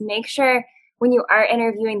Make sure when you are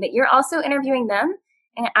interviewing that you're also interviewing them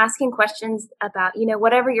and asking questions about,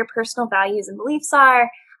 whatever your personal values and beliefs are,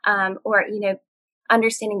 or,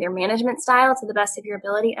 understanding their management style to the best of your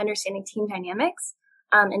ability, understanding team dynamics,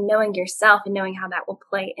 and knowing yourself and knowing how that will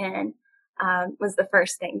play in was the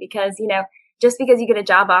first thing. Because, just because you get a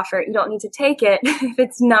job offer, you don't need to take it if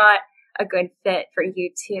it's not a good fit for you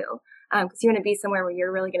too. Because you want to be somewhere where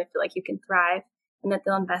you're really going to feel like you can thrive and that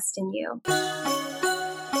they'll invest in you.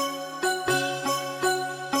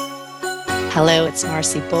 Hello, it's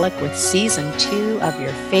Marcy Bullock with Season 2 of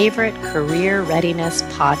your favorite career readiness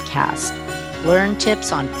podcast. Learn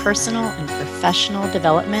tips on personal and professional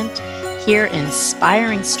development. Hear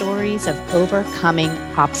inspiring stories of overcoming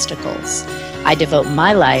obstacles. I devote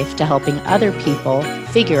my life to helping other people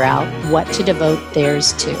figure out what to devote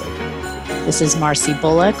theirs to. This is Marcy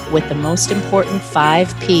Bullock with the most important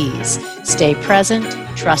 5 Ps. Stay present,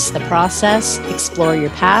 trust the process, explore your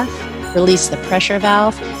path, release the pressure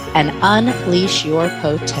valve, and unleash your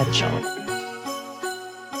potential.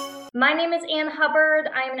 My name is Ann Hubbard.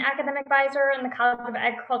 I'm an academic advisor in the College of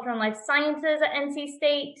Agriculture and Life Sciences at NC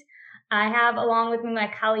State. I have along with me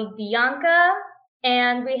my colleague Bianca,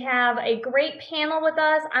 and we have a great panel with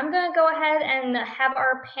us. I'm going to go ahead and have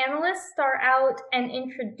our panelists start out and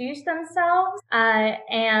introduce themselves,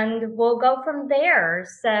 and we'll go from there.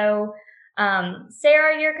 So,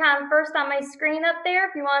 Sarah, you're kind of first on my screen up there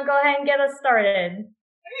if you want to go ahead and get us started.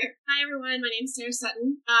 Sure. Hi, everyone. My name is Sarah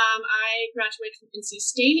Sutton. I graduated from NC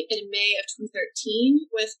State in May of 2013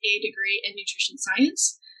 with a degree in nutrition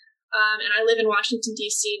science. And I live in Washington,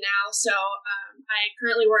 D.C. now. So I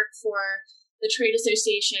currently work for the trade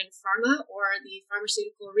association PhRMA, or the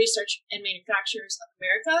Pharmaceutical Research and Manufacturers of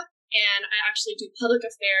America. And I actually do public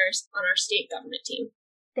affairs on our state government team.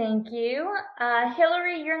 Thank you.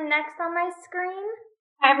 Hillary, you're next on my screen.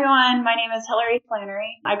 Hi, everyone. My name is Hillary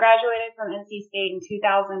Flannery. I graduated from NC State in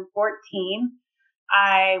 2014.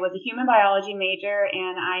 I was a human biology major,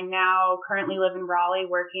 and I now currently live in Raleigh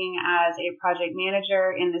working as a project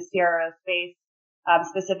manager in the CRO space,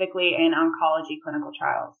 specifically in oncology clinical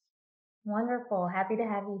trials. Wonderful. Happy to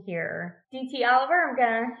have you here. DT Oliver, I'm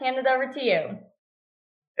going to hand it over to you.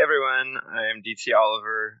 Hey everyone, I am DT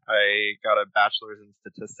Oliver. I got a bachelor's in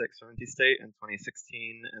statistics from NC State in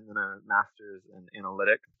 2016 and then a master's in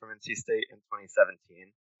analytics from NC State in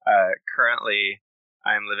 2017. Currently,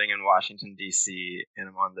 I'm living in Washington, D.C., and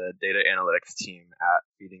I'm on the data analytics team at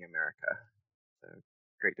Feeding America. So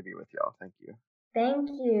great to be with y'all. Thank you. Thank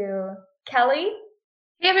you. Kelly?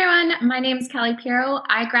 Hey everyone, my name is Kelly Piero.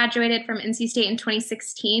 I graduated from NC State in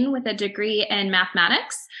 2016 with a degree in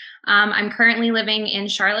mathematics. I'm currently living in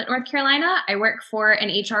Charlotte, North Carolina. I work for an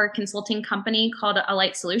HR consulting company called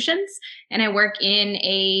Alight Solutions, and I work in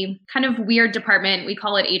a kind of weird department. We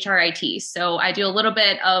call it HRIT. So I do a little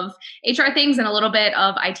bit of HR things and a little bit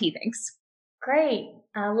of IT things. Great.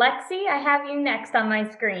 Lexi, I have you next on my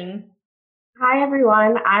screen. Hi,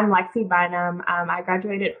 everyone. I'm Lexi Bynum. I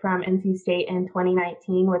graduated from NC State in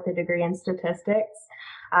 2019 with a degree in statistics.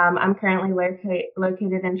 I'm currently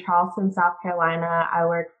located in Charleston, South Carolina. I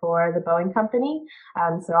work for the Boeing Company.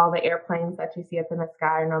 So all the airplanes that you see up in the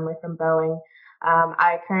sky are normally from Boeing.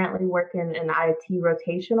 I currently work in an IT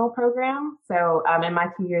rotational program. So in my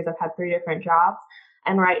 2 years, I've had 3 different jobs.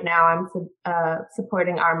 And right now I'm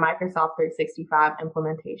supporting our Microsoft 365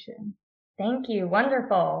 implementation. Thank you.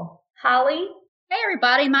 Wonderful. Holly? Hey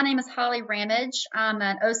everybody, my name is Holly Ramage. I'm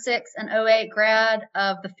an 06 and 08 grad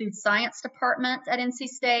of the Food Science Department at NC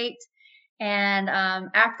State. And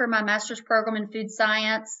after my master's program in food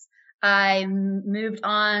science, I moved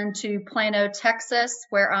on to Plano, Texas,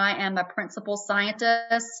 where I am a principal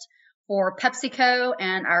scientist for PepsiCo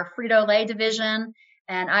and our Frito-Lay division.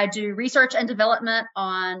 And I do research and development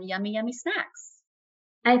on yummy, yummy snacks.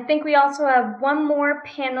 I think we also have one more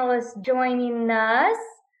panelist joining us.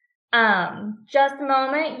 Just a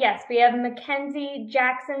moment. Yes, we have Mackenzie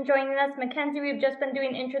Jackson joining us. Mackenzie, we've just been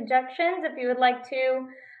doing introductions. If you would like to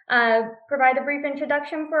provide a brief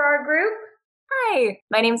introduction for our group. Hi,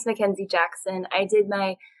 my name is Mackenzie Jackson. I did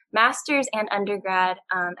my master's and undergrad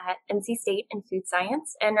at NC State in food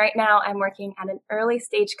science. And right now I'm working at an early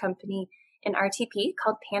stage company in RTP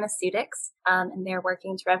called Panaceutics. And they're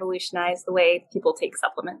working to revolutionize the way people take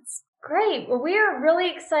supplements. Great. Well, we are really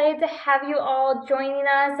excited to have you all joining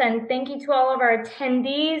us, and thank you to all of our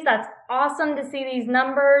attendees. That's awesome to see these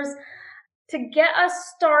numbers. To get us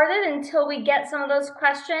started until we get some of those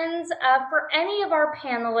questions, for any of our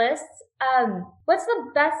panelists, what's the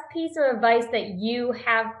best piece of advice that you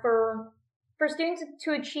have for students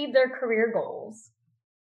to achieve their career goals?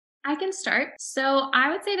 I can start. So I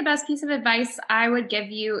would say the best piece of advice I would give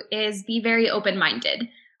you is be very open-minded.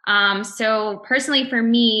 So personally for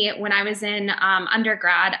me, when I was in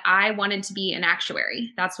undergrad, I wanted to be an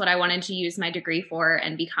actuary. That's what I wanted to use my degree for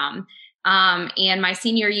and become. And my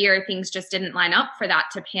senior year, things just didn't line up for that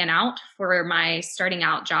to pan out for my starting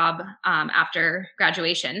out job after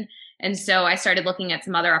graduation. And so I started looking at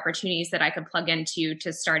some other opportunities that I could plug into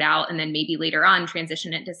to start out and then maybe later on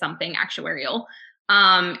transition into something actuarial.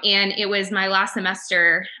 And it was my last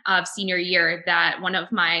semester of senior year that one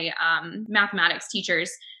of my mathematics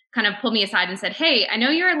teachers kind of pulled me aside and said, "Hey, I know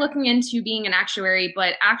you're looking into being an actuary,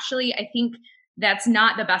 but actually I think that's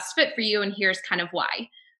not the best fit for you. And here's kind of why."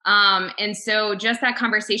 And so just that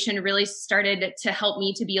conversation really started to help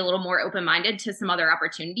me to be a little more open-minded to some other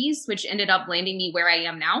opportunities, which ended up landing me where I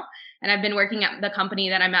am now. And I've been working at the company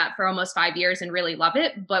that I'm at for almost 5 years and really love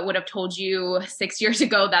it, but would have told you 6 years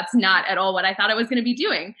ago, that's not at all what I thought I was going to be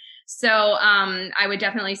doing. So I would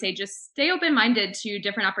definitely say just stay open-minded to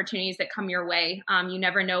different opportunities that come your way. You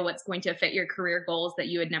never know what's going to fit your career goals that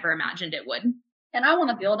you had never imagined it would. And I want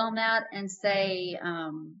to build on that and say,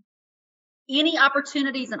 any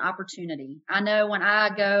opportunity is an opportunity. I know when I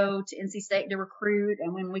go to NC State to recruit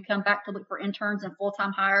and when we come back to look for interns and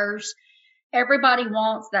full-time hires, everybody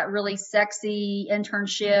wants that really sexy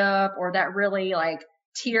internship or that really like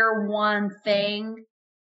tier one thing.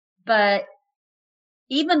 But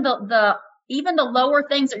even the lower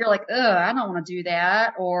things that you're like, I don't want to do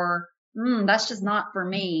that, or that's just not for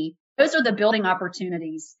me. Those are the building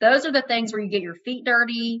opportunities. Those are the things where you get your feet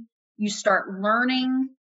dirty, you start learning,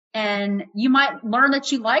 and you might learn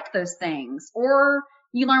that you like those things, or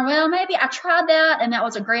you learn, well, maybe I tried that and that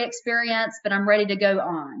was a great experience, but I'm ready to go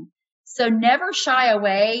on. So never shy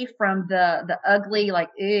away from the ugly, like,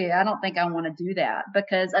 I don't think I want to do that,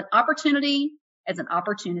 because an opportunity is an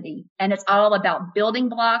opportunity, and it's all about building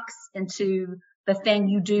blocks into the thing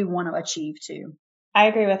you do want to achieve too. I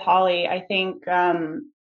agree with Holly. I think,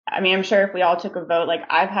 I'm sure if we all took a vote, like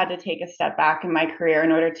I've had to take a step back in my career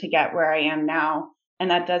in order to get where I am now. And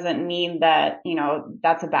that doesn't mean that,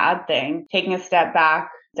 that's a bad thing. Taking a step back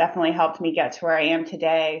definitely helped me get to where I am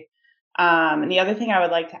today. And the other thing I would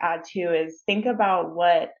like to add too is think about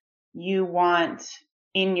what you want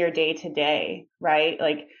in your day to day, right?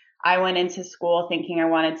 Like I went into school thinking I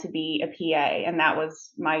wanted to be a PA, and that was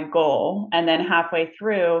my goal. And then halfway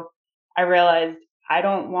through, I realized I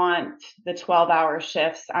don't want the 12-hour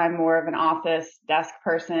shifts. I'm more of an office desk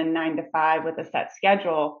person, 9 to 5 with a set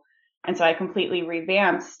schedule. And so I completely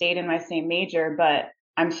revamped, stayed in my same major, but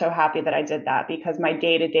I'm so happy that I did that because my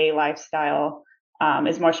day-to-day lifestyle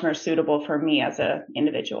is much more suitable for me as an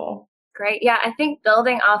individual. Great. Yeah, I think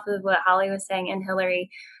building off of what Holly was saying and Hillary,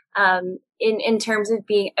 in terms of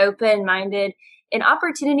being open-minded in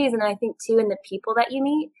opportunities, and I think too in the people that you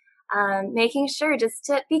meet, making sure just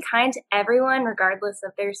to be kind to everyone regardless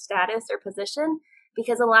of their status or position,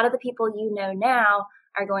 because a lot of the people you know now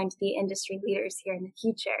are going to be industry leaders here in the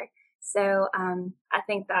future. So I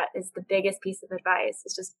think that is the biggest piece of advice,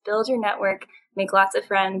 is just build your network, make lots of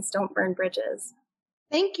friends, don't burn bridges.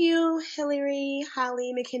 Thank you, Hillary,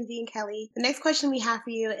 Holly, Mackenzie, and Kelly. The next question we have for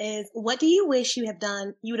you is, what do you wish you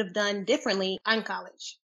would have done differently in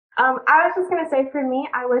college? I was just going to say, for me,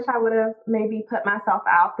 I wish I would have maybe put myself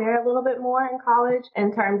out there a little bit more in college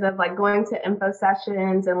in terms of like going to info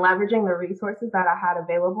sessions and leveraging the resources that I had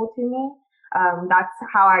available to me. That's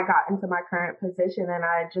how I got into my current position. And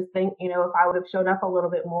I just think, if I would have showed up a little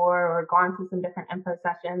bit more or gone to some different info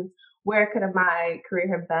sessions, where could have my career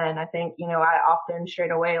have been? I think, I often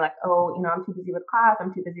strayed away like, I'm too busy with class,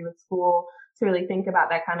 I'm too busy with school to really think about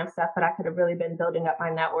that kind of stuff. But I could have really been building up my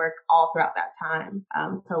network all throughout that time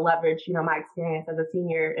to leverage, my experience as a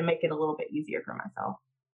senior and make it a little bit easier for myself.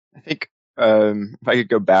 I think if I could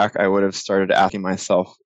go back, I would have started asking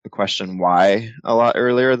myself the question why a lot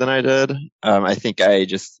earlier than I did. I think I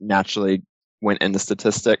just naturally went into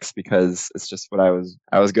statistics because it's just what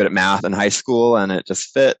I was good at math in high school and it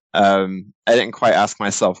just fit. I didn't quite ask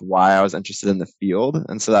myself why I was interested in the field.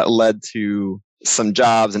 And so that led to some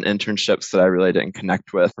jobs and internships that I really didn't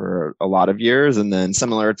connect with for a lot of years. And then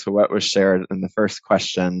similar to what was shared in the first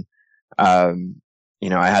question,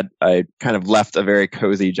 I kind of left a very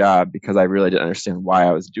cozy job because I really didn't understand why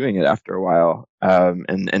I was doing it after a while,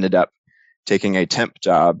 and ended up taking a temp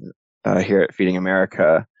job here at Feeding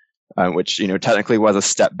America, which, technically was a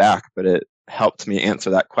step back, but it helped me answer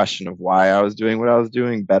that question of why I was doing what I was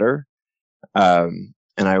doing better. And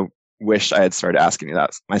I wish I had started asking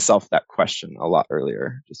myself that question a lot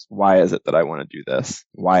earlier. Just why is it that I want to do this?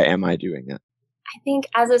 Why am I doing it? I think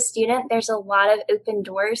as a student, there's a lot of open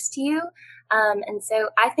doors to you. And so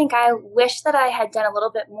I think I wish that I had done a little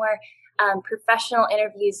bit more professional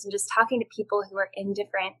interviews and just talking to people who are in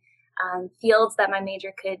different fields that my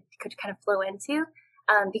major could kind of flow into,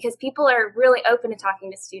 because people are really open to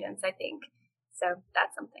talking to students, I think. So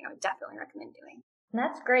that's something I would definitely recommend doing.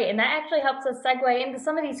 That's great. And that actually helps us segue into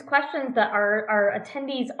some of these questions that our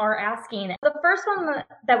attendees are asking. The first one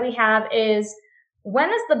that we have is, when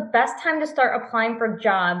is the best time to start applying for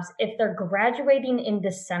jobs if they're graduating in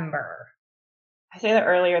December? I say the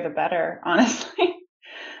earlier the better, honestly.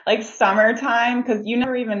 Like summertime, because you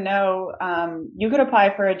never even know. You could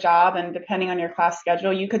apply for a job, and depending on your class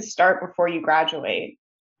schedule, you could start before you graduate.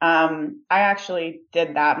 I actually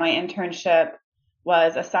did that. My internship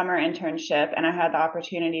was a summer internship, and I had the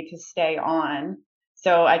opportunity to stay on.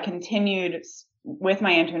 So I continued with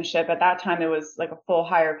my internship. At that time, it was like a full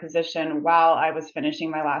hire position while I was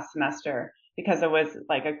finishing my last semester, because it was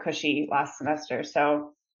like a cushy last semester.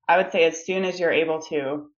 So I would say as soon as you're able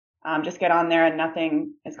to, just get on there, and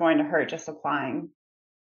nothing is going to hurt just applying.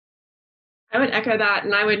 I would echo that.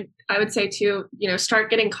 And I would say too,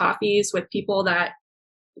 start getting coffees with people that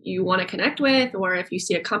you want to connect with, or if you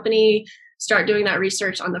see a company, start doing that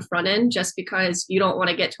research on the front end, just because you don't want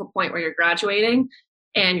to get to a point where you're graduating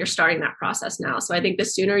and you're starting that process now. So I think the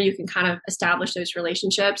sooner you can kind of establish those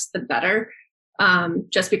relationships, the better.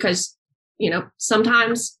 Just because,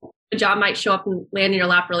 sometimes a job might show up and land in your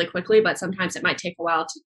lap really quickly, but sometimes it might take a while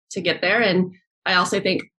to get there. And I also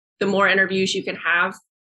think the more interviews you can have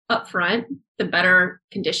up front, the better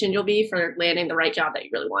conditioned you'll be for landing the right job that you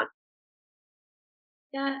really want.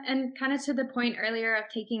 Yeah, and kind of to the point earlier of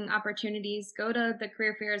taking opportunities, go to the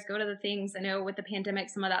career fairs, go to the things. I know with the pandemic,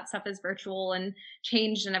 some of that stuff is virtual and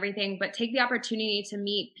changed and everything, but take the opportunity to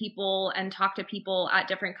meet people and talk to people at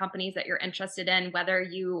different companies that you're interested in, whether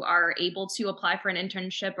you are able to apply for an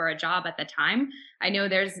internship or a job at the time. I know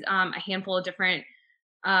there's a handful of different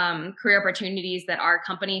career opportunities that our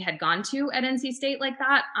company had gone to at NC State like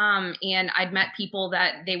that. And I'd met people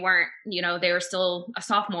that they weren't, they were still a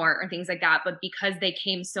sophomore or things like that. But because they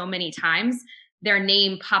came so many times, their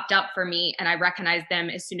name popped up for me, and I recognized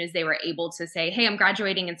them as soon as they were able to say, hey, I'm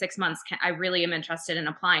graduating in 6 months. I really am interested in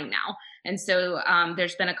applying now. And so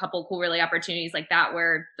there's been a couple cool, really opportunities like that,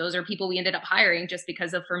 where those are people we ended up hiring just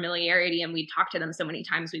because of familiarity, and we talked to them so many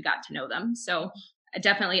times we got to know them. So I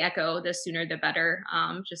definitely echo the sooner the better.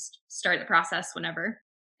 Just start the process whenever.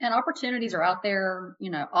 And opportunities are out there,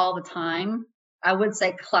 all the time. I would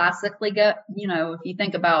say classically, if you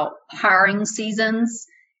think about hiring seasons,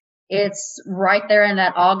 it's right there in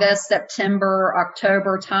that August, September,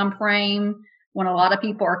 October timeframe when a lot of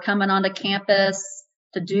people are coming onto campus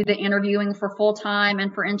to do the interviewing for full-time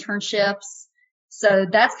and for internships. So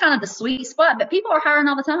that's kind of the sweet spot, but people are hiring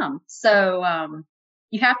all the time. So,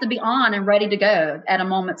 you have to be on and ready to go at a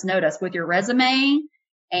moment's notice with your resume,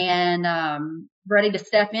 and ready to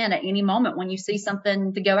step in at any moment when you see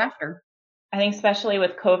something to go after. I think especially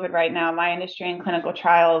with COVID right now, my industry in clinical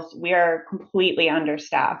trials, we are completely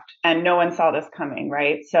understaffed, and no one saw this coming,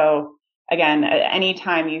 right? So again,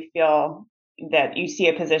 anytime you feel that you see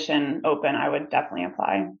a position open, I would definitely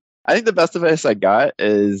apply. I think the best advice I got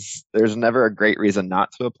is there's never a great reason not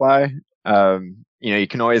to apply. You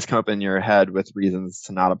can always come up in your head with reasons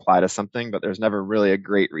to not apply to something, but there's never really a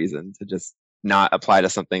great reason to just not apply to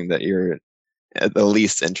something that you're the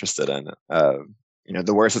least interested in.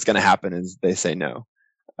 The worst that's going to happen is they say no.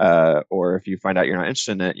 Or if you find out you're not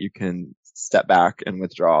interested in it, you can step back and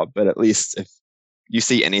withdraw. But at least if you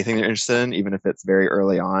see anything you're interested in, even if it's very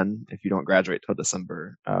early on, if you don't graduate till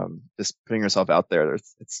December, just putting yourself out there,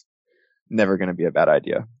 it's never going to be a bad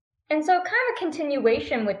idea. And so kind of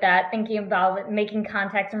continuation with that, thinking about making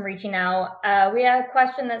contacts and reaching out, we had a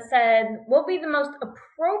question that said, what would be the most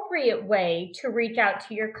appropriate way to reach out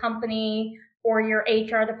to your company or your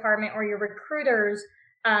HR department or your recruiters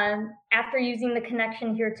after using the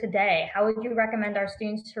connection here today? How would you recommend our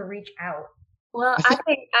students to reach out? Well, I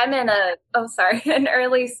think I'm in an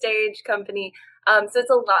early stage company. So it's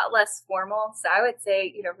a lot less formal. So I would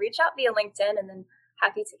say, reach out via LinkedIn, and then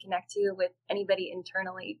happy to connect you with anybody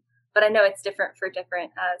internally. But I know it's different for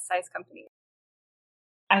different size companies.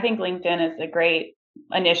 I think LinkedIn is a great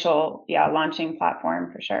initial, launching platform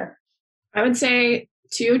for sure. I would say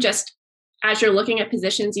too, just as you're looking at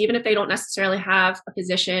positions, even if they don't necessarily have a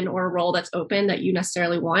position or a role that's open that you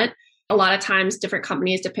necessarily want, a lot of times different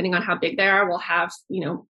companies, depending on how big they are, will have,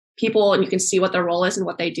 people, and you can see what their role is and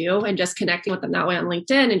what they do, and just connecting with them that way on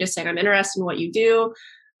LinkedIn and just saying, I'm interested in what you do.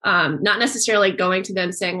 Not necessarily going to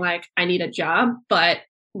them saying like, I need a job, but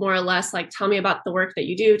more or less like, tell me about the work that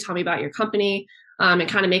you do, tell me about your company, and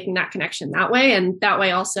kind of making that connection that way. And that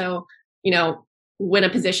way also, when a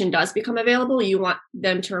position does become available, you want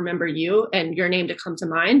them to remember you and your name to come to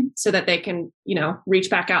mind so that they can, reach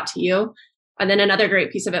back out to you. And then another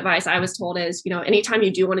great piece of advice I was told is, anytime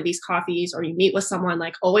you do one of these coffees or you meet with someone,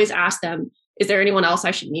 like always ask them, is there anyone else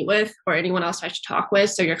I should meet with or anyone else I should talk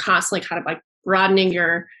with? So you're constantly kind of like broadening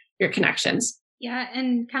your connections. Yeah.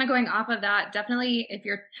 And kind of going off of that, definitely if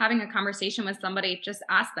you're having a conversation with somebody, just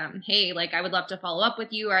ask them, hey, like I would love to follow up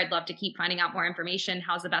with you, or I'd love to keep finding out more information.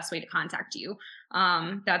 How's the best way to contact you?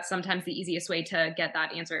 That's sometimes the easiest way to get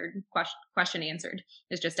that question answered,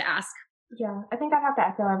 is just to ask. Yeah, I think I'd have to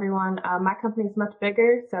echo everyone. My company is much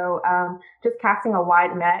bigger, so just casting a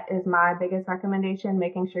wide net is my biggest recommendation,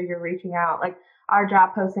 making sure you're reaching out. Like our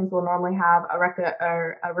job postings will normally have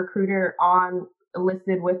a recruiter on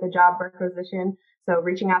listed with the job requisition. So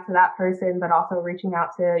reaching out to that person, but also reaching out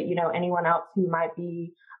to, anyone else who might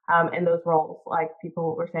be in those roles, like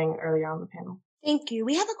people were saying earlier on the panel. Thank you.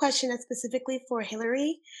 We have a question that's specifically for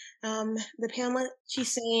Hillary. The panel,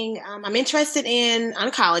 she's saying, I'm interested in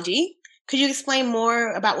oncology. Could you explain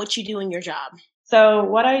more about what you do in your job? So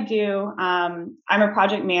what I do, I'm a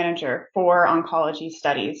project manager for oncology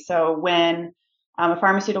studies. So when a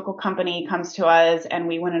pharmaceutical company comes to us and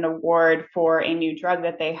we win an award for a new drug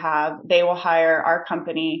that they have, they will hire our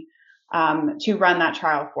company to run that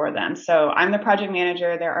trial for them. So I'm the project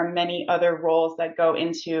manager. There are many other roles that go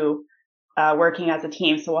into working as a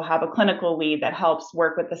team. So we'll have a clinical lead that helps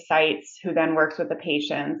work with the sites, who then works with the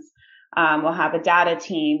patients. We'll have a data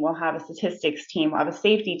team, we'll have a statistics team, we'll have a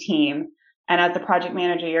safety team. And as the project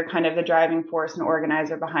manager, you're kind of the driving force and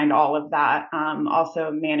organizer behind all of that.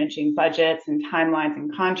 Also managing budgets and timelines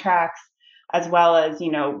and contracts, as well as,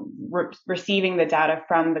 receiving the data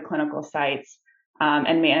from the clinical sites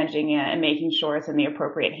and managing it and making sure it's in the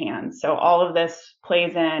appropriate hands. So all of this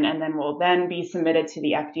plays in and then will then be submitted to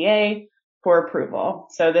the FDA for approval.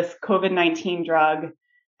 So this COVID-19 drug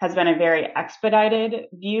has been a very expedited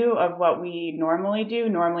view of what we normally do.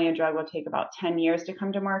 Normally a drug will take about 10 years to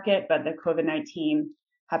come to market, but the COVID-19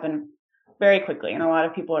 happened very quickly. And a lot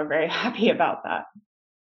of people are very happy about that.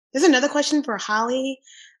 There's another question for Holly.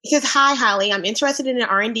 It says, hi, Holly, I'm interested in an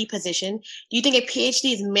R&D position. Do you think a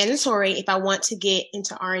PhD is mandatory if I want to get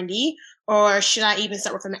into R&D, or should I even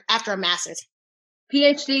start with after a master's?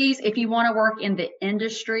 PhDs, if you want to work in the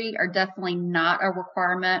industry, are definitely not a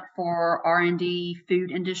requirement for R&D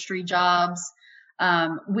food industry jobs.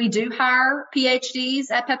 We do hire PhDs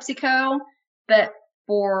at PepsiCo, but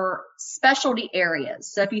for specialty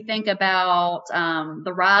areas. So if you think about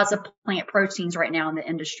the rise of plant proteins right now in the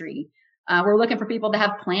industry, we're looking for people to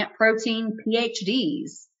have plant protein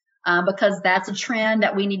PhDs because that's a trend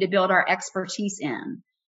that we need to build our expertise in.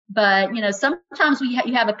 But, sometimes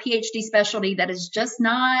you have a PhD specialty that is just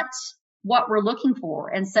not what we're looking for.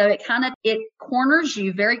 And so it corners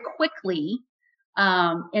you very quickly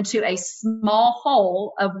into a small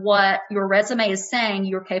hole of what your resume is saying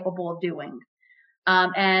you're capable of doing.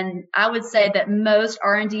 And I would say that most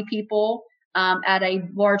R&D people at a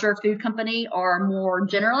larger food company are more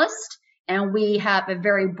generalist. And we have a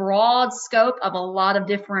very broad scope of a lot of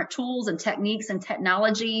different tools and techniques and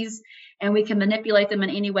technologies, and we can manipulate them in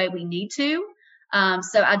any way we need to.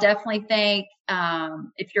 So I definitely think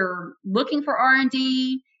if you're looking for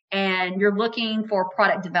R&D and you're looking for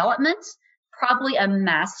product development, probably a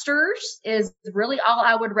master's is really all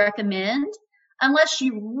I would recommend, unless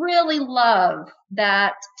you really love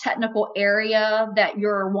that technical area that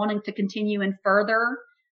you're wanting to continue in further.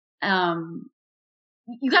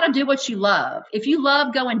 You got to do what you love. If you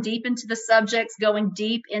love going deep into the subjects, going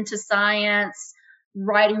deep into science,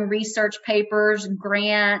 writing research papers,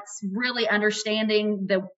 grants, really understanding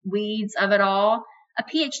the weeds of it all, a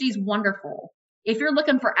PhD is wonderful. If you're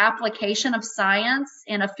looking for application of science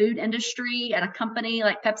in a food industry at a company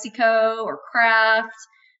like PepsiCo or Kraft,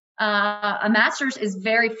 a master's is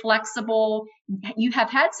very flexible. You have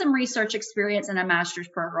had some research experience in a master's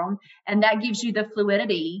program, and that gives you the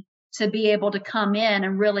fluidity to be able to come in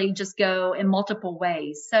and really just go in multiple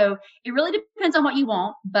ways. So it really depends on what you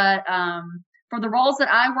want. But for the roles that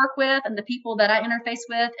I work with and the people that I interface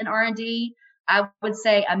with in R&D, I would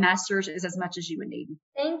say a master's is as much as you would need.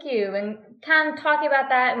 Thank you. And kind of talking about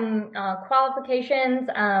that and qualifications,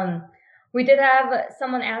 we did have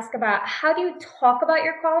someone ask about how do you talk about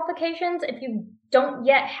your qualifications if you don't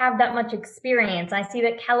yet have that much experience? I see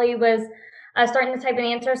that Kelly was starting to type an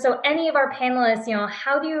answer. So any of our panelists,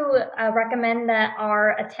 how do you recommend that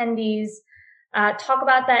our attendees talk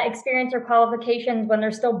about that experience or qualifications when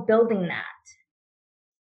they're still building that?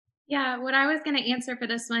 Yeah, what I was going to answer for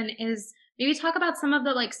this one is maybe talk about some of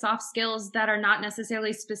the like soft skills that are not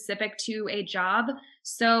necessarily specific to a job.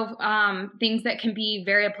 So things that can be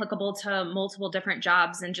very applicable to multiple different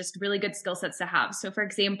jobs and just really good skill sets to have. So for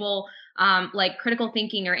example, like critical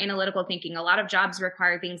thinking or analytical thinking, a lot of jobs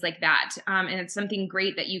require things like that. And it's something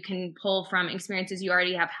great that you can pull from experiences you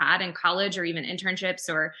already have had in college or even internships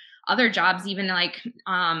or other jobs, even like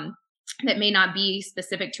that may not be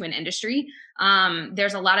specific to an industry.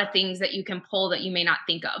 There's a lot of things that you can pull that you may not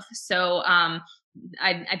think of. So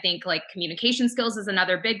I think like communication skills is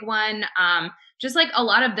another big one. Just like a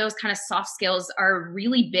lot of those kind of soft skills are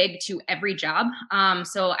really big to every job.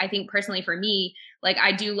 So I think personally for me, like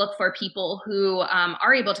I do look for people who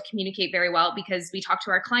are able to communicate very well because we talk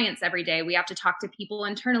to our clients every day. We have to talk to people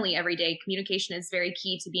internally every day. Communication is very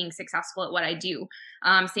key to being successful at what I do.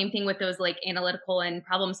 Same thing with those like analytical and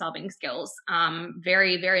problem solving skills.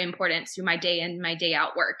 Very, very important to my day in, my day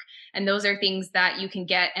out work. And those are things that you can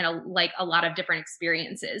get in a lot of different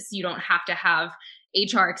experiences. You don't have to have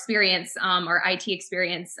HR experience or IT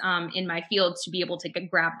experience in my field to be able to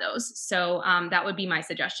grab those. So that would be my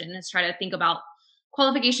suggestion, is try to think about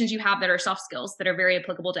qualifications you have that are soft skills that are very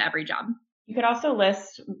applicable to every job. You could also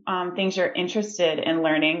list things you're interested in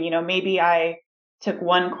learning. You know, maybe I took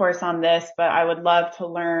one course on this, but I would love to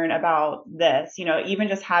learn about this. You know, even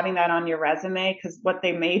just having that on your resume, because what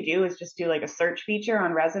they may do is just do like a search feature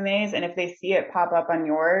on resumes. And if they see it pop up on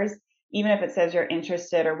yours, even if it says you're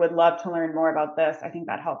interested or would love to learn more about this, I think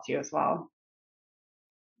that helps you as well.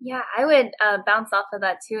 Yeah, I would bounce off of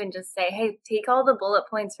that too and just say, hey, take all the bullet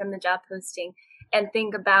points from the job posting and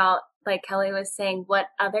think about, like Kelly was saying, what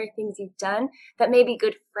other things you've done that may be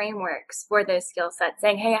good frameworks for those skill sets.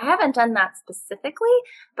 Saying, hey, I haven't done that specifically,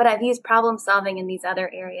 but I've used problem solving in these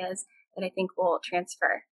other areas that I think will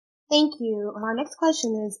transfer. Thank you. Our next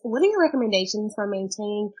question is, what are your recommendations for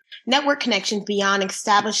maintaining network connections beyond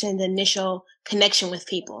establishing the initial connection with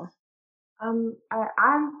people?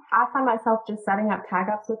 I find myself just setting up tag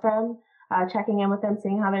ups with them, checking in with them,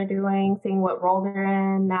 seeing how they're doing, seeing what role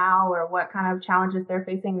they're in now or what kind of challenges they're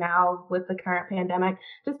facing now with the current pandemic.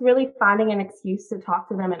 Just really finding an excuse to talk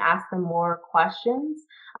to them and ask them more questions.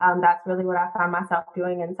 That's really what I found myself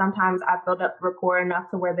doing. And sometimes I build up rapport enough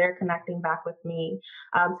to where they're connecting back with me.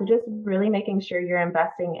 So just really making sure you're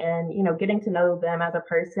investing in, getting to know them as a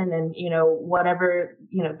person and, whatever,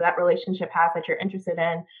 that relationship has that you're interested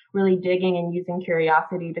in, really digging and using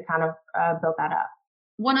curiosity to kind of build that up.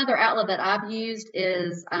 One other outlet that I've used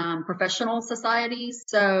is professional societies.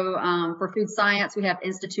 So for food science, we have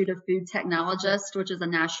Institute of Food Technologists, which is a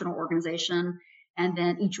national organization. And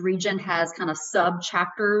then each region has kind of sub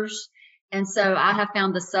chapters. And so I have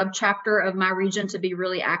found the sub chapter of my region to be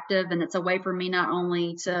really active. And it's a way for me not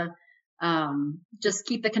only to just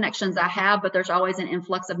keep the connections I have, but there's always an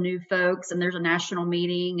influx of new folks and there's a national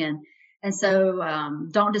meeting. And so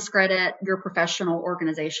don't discredit your professional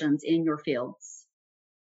organizations in your fields.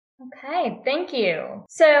 Okay, thank you.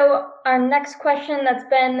 So our next question that's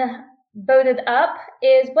been voted up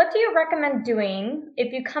is, what do you recommend doing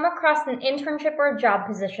if you come across an internship or a job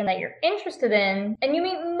position that you're interested in and you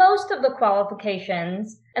meet most of the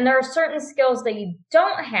qualifications and there are certain skills that you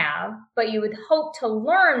don't have but you would hope to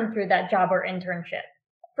learn through that job or internship?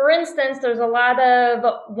 For instance, there's a lot of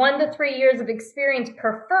 1 to 3 years of experience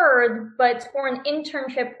preferred, but for an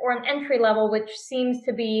internship or an entry level, which seems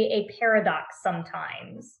to be a paradox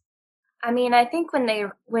sometimes. I mean, I think when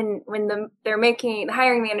the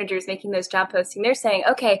hiring managers making those job postings, they're saying,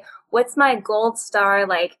 okay, what's my gold star?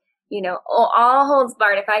 Like, all holds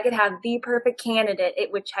barred. If I could have the perfect candidate,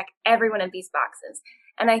 it would check every one of these boxes.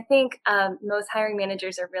 And I think most hiring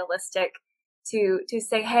managers are realistic to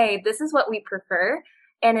say, hey, this is what we prefer.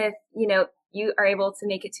 And if, you are able to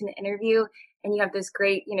make it to an interview and you have those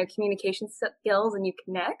great, communication skills and you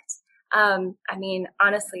connect, I mean,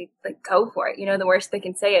 honestly, like, go for it. The worst they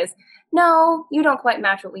can say is, no, you don't quite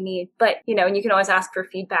match what we need. But, and you can always ask for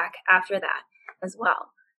feedback after that as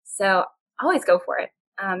well. So always go for it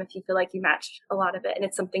if you feel like you match a lot of it and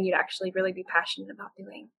it's something you'd actually really be passionate about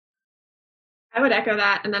doing. I would echo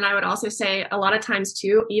that. And then I would also say a lot of times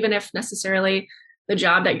too, even if necessarily the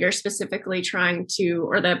job that you're specifically trying to,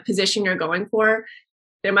 or the position you're going for,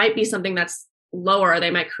 there might be something that's lower.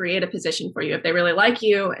 They might create a position for you if they really like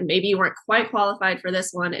you and maybe you weren't quite qualified for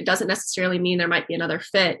this one. It doesn't necessarily mean there might be another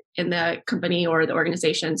fit in the company or the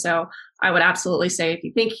organization. So I would absolutely say if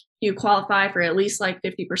you think you qualify for at least like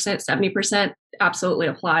 50%, 70%, absolutely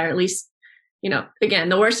apply. Or at least, again,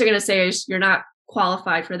 the worst they're going to say is you're not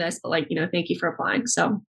qualified for this, but thank you for applying. So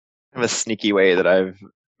kind of a sneaky way that I've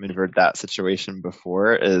maneuvered that situation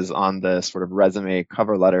before is on the sort of resume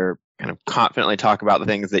cover letter, kind of confidently talk about the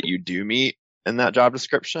things that you do meet in that job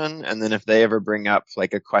description. And then if they ever bring up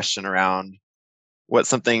like a question around what's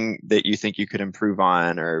something that you think you could improve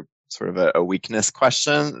on, or sort of a weakness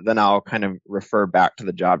question, then I'll kind of refer back to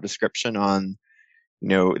the job description on,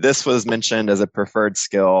 this was mentioned as a preferred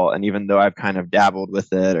skill. And even though I've kind of dabbled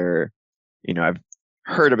with it, or, I've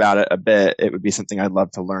heard about it a bit, it would be something I'd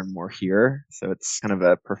love to learn more here. So it's kind of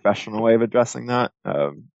a professional way of addressing that.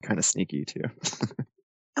 Kind of sneaky too.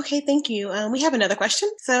 Okay, thank you. We have another question.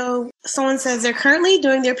 So someone says they're currently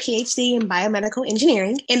doing their PhD in biomedical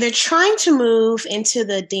engineering, and they're trying to move into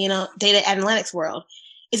the data analytics world.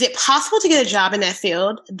 Is it possible to get a job in that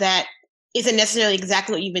field that isn't necessarily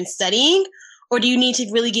exactly what you've been studying, or do you need to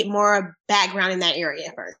really get more background in that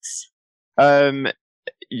area first? So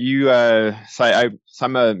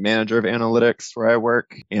I'm a manager of analytics where I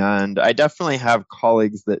work, and I definitely have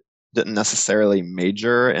colleagues that didn't necessarily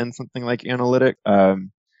major in something like analytics.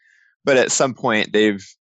 But at some point, they've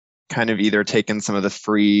kind of either taken some of the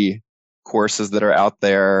free courses that are out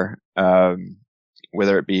there,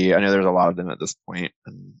 whether it be, I know there's a lot of them at this point,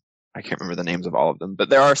 and I can't remember the names of all of them, but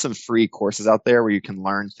there are some free courses out there where you can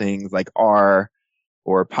learn things like R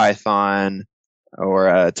or Python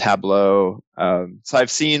or Tableau. So I've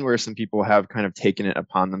seen where some people have kind of taken it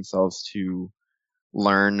upon themselves to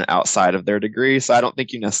learn outside of their degree. So I don't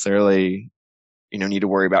think you necessarily need to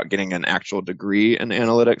worry about getting an actual degree in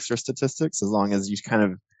analytics or statistics, as long as you kind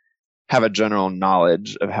of have a general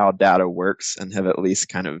knowledge of how data works and have at least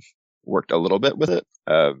kind of worked a little bit with it.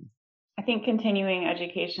 I think continuing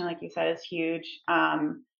education, like you said, is huge,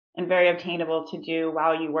 and very obtainable to do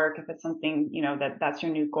while you work if it's something, that's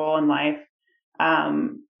your new goal in life.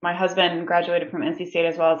 My husband graduated from NC State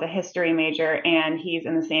as well as a history major, and he's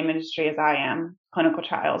in the same industry as I am, clinical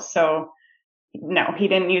trials. So no, he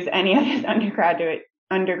didn't use any of his undergraduate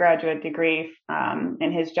degree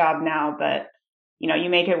in his job now, but you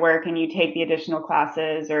make it work and you take the additional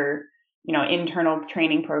classes or internal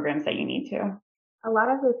training programs that you need to. A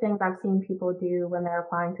lot of the things I've seen people do when they're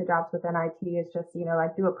applying to jobs within IT is just,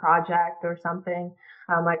 like do a project or something.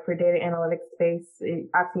 Like for data analytics space,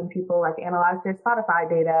 I've seen people like analyze their Spotify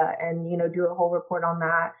data and, do a whole report on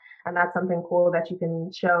that. And that's something cool that you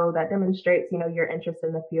can show that demonstrates, your interest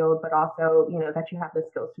in the field, but also, that you have the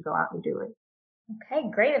skills to go out and do it.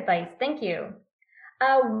 Okay, great advice. Thank you.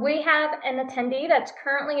 We have an attendee that's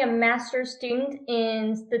currently a master's student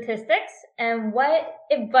in statistics. And what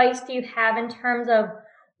advice do you have in terms of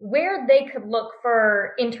where they could look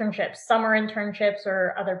for internships, summer internships,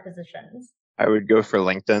 or other positions? I would go for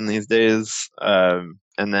LinkedIn these days. And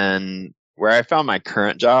then where I found my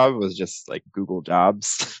current job was just like Google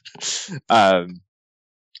Jobs. I'm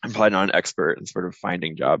probably not an expert in sort of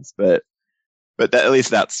finding jobs, but at least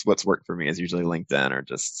that's what's worked for me, is usually LinkedIn, or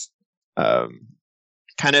just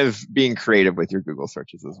kind of being creative with your Google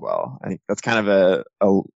searches as well. I think that's kind of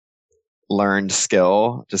a learned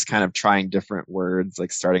skill, just kind of trying different words,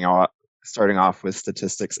 like starting off with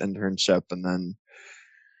statistics internship, and then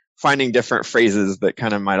finding different phrases that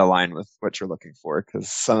kind of might align with what you're looking for.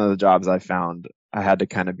 Because some of the jobs I found, I had to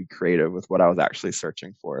kind of be creative with what I was actually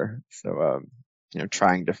searching for. So,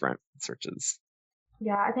 trying different searches.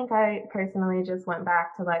 Yeah, I think I personally just went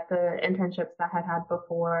back to like the internships that I had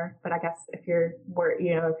before, but I guess if you're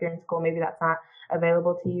in school, maybe that's not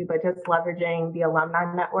available to you, but just leveraging the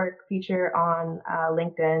alumni network feature on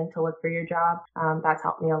LinkedIn to look for your job. That's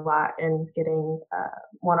helped me a lot in getting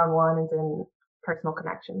one-on-ones and personal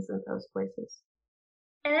connections in those places.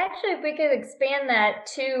 And actually, if we could expand that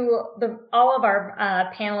to all of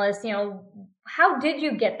our panelists, how did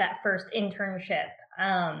you get that first internship?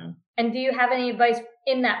 And do you have any advice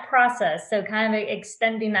in that process? So kind of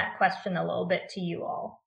extending that question a little bit to you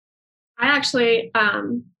all. I actually, I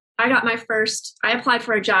applied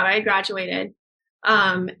for a job. I graduated,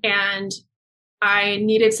 and I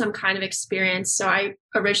needed some kind of experience. So I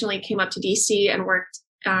originally came up to DC and worked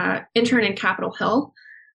intern in Capitol Hill.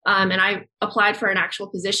 And I applied for an actual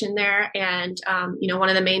position there. And, one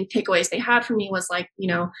of the main takeaways they had for me was like,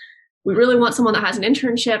 we really want someone that has an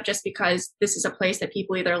internship, just because this is a place that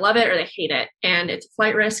people either love it or they hate it. And it's a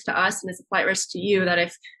flight risk to us, and it's a flight risk to you, that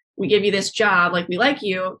if we give you this job, like we like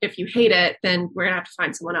you, if you hate it, then we're going to have to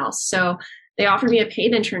find someone else. So they offered me a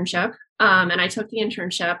paid internship. And I took the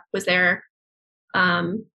internship, was there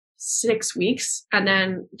 6 weeks, and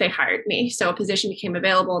then they hired me. So a position became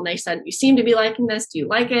available, and they said, you seem to be liking this. Do you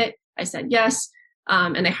like it? I said, yes.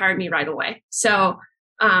 And they hired me right away. So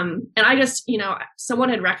and I just, someone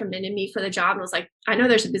had recommended me for the job and was like, I know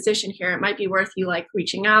there's a position here. It might be worth you like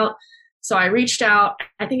reaching out. So I reached out.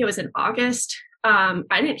 I think it was in August. I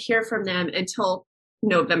didn't hear from them until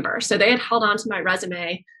November. So they had held on to my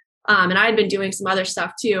resume And I had been doing some other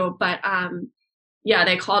stuff too, but yeah,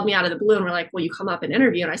 they called me out of the blue and were like, will you come up and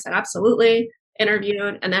interview? And I said, absolutely.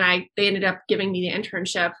 Interviewed. And then they ended up giving me the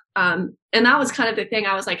internship. And that was kind of the thing.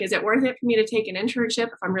 I was like, is it worth it for me to take an internship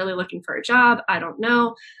if I'm really looking for a job? I don't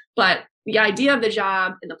know. But the idea of the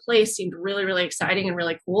job and the place seemed really, really exciting and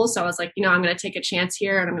really cool. So I was like, I'm going to take a chance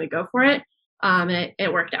here and I'm going to go for it. And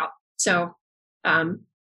it worked out. So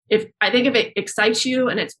if it excites you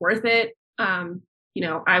and it's worth it,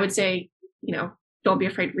 I would say, don't be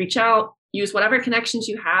afraid to reach out, use whatever connections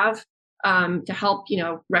you have to help,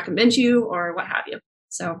 recommend you or what have you.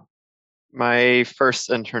 So my first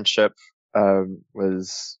internship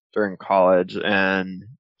was during college, and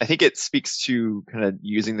I think it speaks to kind of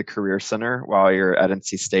using the Career Center while you're at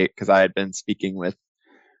NC State, because I had been speaking with,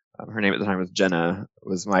 her name at the time was Jenna,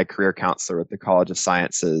 was my career counselor at the College of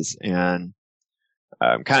Sciences, and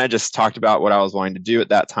kind of just talked about what I was wanting to do at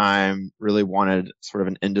that time, really wanted sort of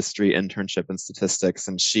an industry internship in statistics.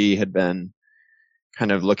 And she had been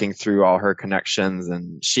kind of looking through all her connections,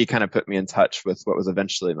 and she kind of put me in touch with what was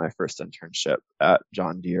eventually my first internship at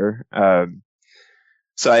John Deere.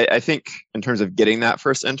 So I think in terms of getting that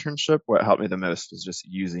first internship, what helped me the most was just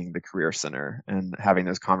using the Career Center and having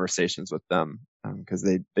those conversations with them, because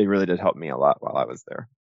they really did help me a lot while I was there.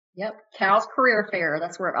 Yep. Cal's Career Fair.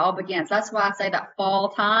 That's where it all begins. That's why I say that fall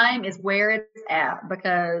time is where it's at,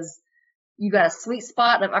 because you got a sweet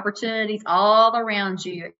spot of opportunities all around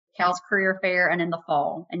you at Cal's Career Fair and in the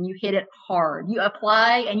fall, and you hit it hard. You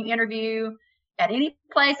apply and you interview at any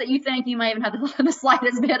place that you think you may even have the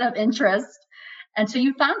slightest bit of interest until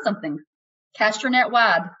you find something. Cast your net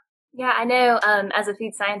wide. Yeah, I know as a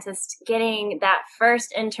food scientist, getting that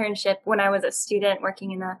first internship when I was a student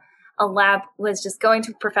working in a lab was just going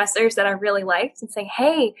to professors that I really liked and saying,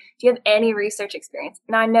 hey, do you have any research experience?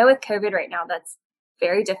 Now, I know with COVID right now, that's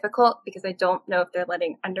very difficult because I don't know if they're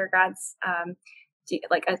letting undergrads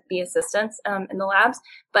be assistants in the labs.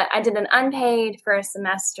 But I did an unpaid for a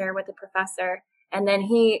semester with a professor, and then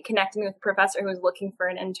he connected me with a professor who was looking for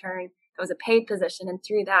an intern that was a paid position. And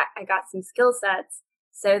through that, I got some skill sets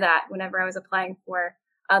so that whenever I was applying for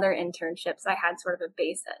other internships, I had sort of a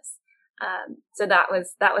basis. So that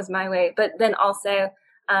was my way. But then also,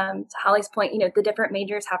 to Holly's point, the different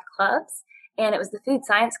majors have clubs, and it was the food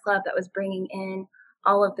science club that was bringing in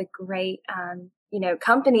all of the great,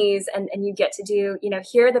 companies, and you get to do,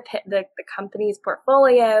 hear the company's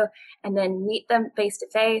portfolio and then meet them face to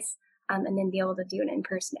face, and then be able to do an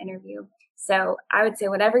in-person interview. So I would say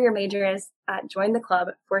whatever your major is, join the club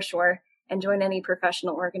for sure, and join any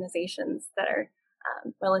professional organizations that are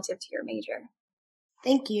relative to your major.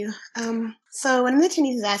 Thank you. So one of the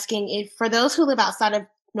attendees is asking if, for those who live outside of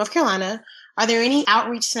North Carolina, are there any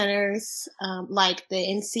outreach centers like the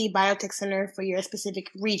NC Biotech Center for your specific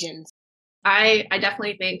regions? I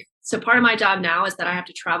definitely think so. Part of my job now is that I have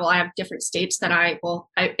to travel. I have different states that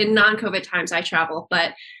in non-COVID times I travel,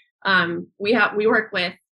 but we work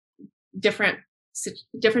with different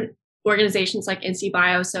organizations like NC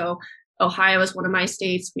Bio. So Ohio is one of my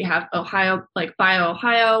states. We have Ohio, like Bio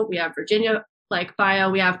Ohio. We have Virginia, like Bio.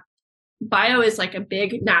 We have Bio is like a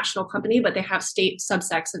big national company, but they have state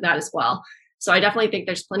subsects of that as well. So I definitely think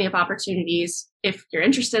there's plenty of opportunities if you're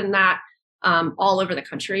interested in that all over the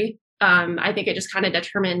country. I think it just kind of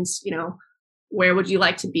determines, where would you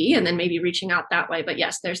like to be, and then maybe reaching out that way. But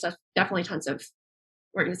yes, there's definitely tons of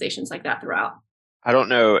organizations like that throughout. I don't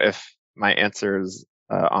know if my answer is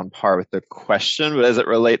on par with the question, but as it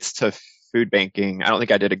relates to food banking, I don't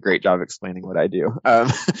think I did a great job explaining what I do.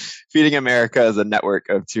 Feeding America is a network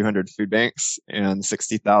of 200 food banks and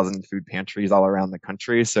 60,000 food pantries all around the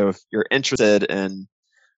country. So if you're interested in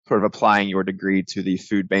sort of applying your degree to the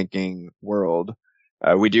food banking world,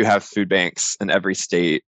 we do have food banks in every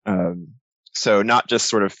state. So not just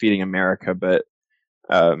sort of Feeding America, but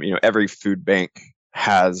every food bank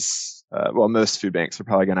has, most food banks are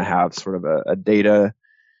probably going to have sort of a data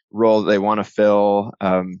role that they want to fill.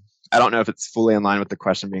 I don't know if it's fully in line with the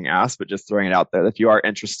question being asked, but just throwing it out there. If you are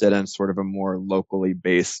interested in sort of a more locally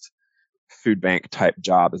based food bank type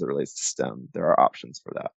job as it relates to STEM, there are options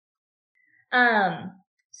for that.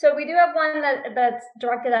 So we do have one that's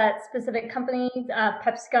directed at specific companies,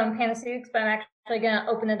 PepsiCo and Panasonic, but I'm actually going to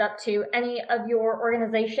open it up to any of your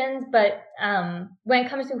organizations. But when it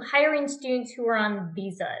comes to hiring students who are on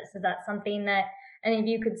visas, is that something that any of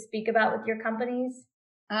you could speak about with your companies?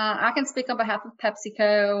 I can speak on behalf of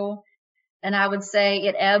PepsiCo, and I would say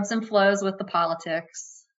it ebbs and flows with the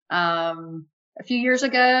politics. A few years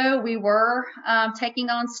ago, we were taking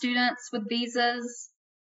on students with visas.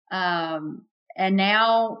 And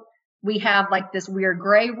now we have like this weird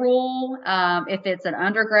gray rule. If it's an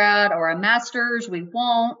undergrad or a master's, we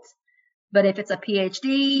won't. But if it's a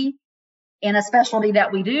PhD in a specialty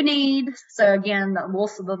that we do need, so again,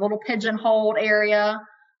 the little pigeonholed area,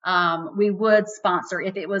 we would sponsor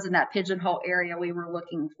if it was in that pigeonhole area we were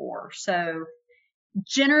looking for. So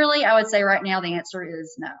generally, I would say right now the answer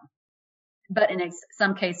is no. But in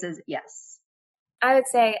some cases, yes. I would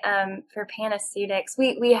say for Panastudix,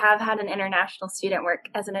 we have had an international student work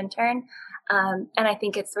as an intern, and I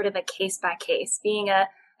think it's sort of a case by case. Being a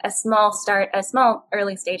small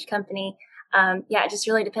early stage company, it just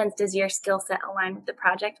really depends. Does your skill set align with the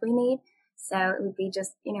project we need? So it would be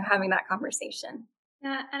just having that conversation.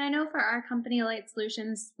 Yeah, and I know for our company, Light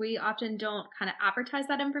Solutions, we often don't kind of advertise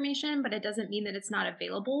that information, but it doesn't mean that it's not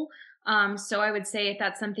available. So I would say if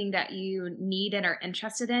that's something that you need and are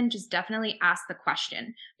interested in, just definitely ask the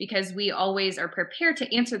question, because we always are prepared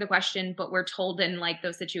to answer the question, but we're told in like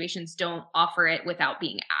those situations, don't offer it without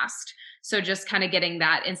being asked. So just kind of getting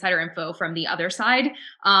that insider info from the other side,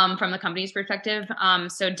 from the company's perspective.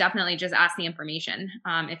 So definitely just ask the information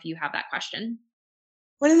if you have that question.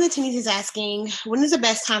 One of the attendees is asking, when is the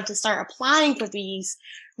best time to start applying for these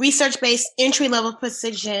research-based entry-level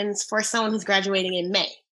positions for someone who's graduating in May?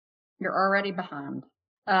 You're already behind.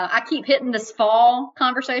 I keep hitting this fall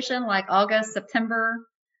conversation, like August, September.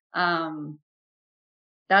 That's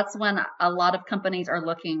when a lot of companies are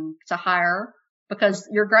looking to hire, because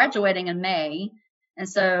you're graduating in May. And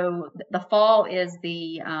so the fall is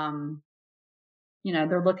they're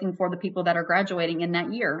looking for the people that are graduating in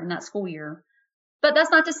that year, in that school year. But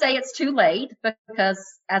that's not to say it's too late, because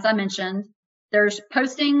as I mentioned, there's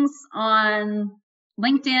postings on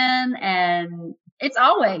LinkedIn and it's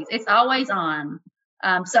always on.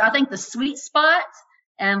 So I think the sweet spot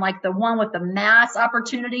and like the one with the mass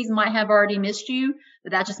opportunities might have already missed you,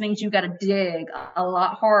 but that just means you've got to dig a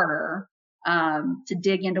lot harder to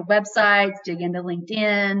dig into websites, dig into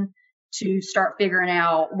LinkedIn, to start figuring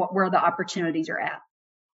out where the opportunities are at.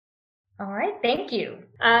 All right, thank you.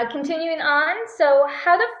 Continuing on, so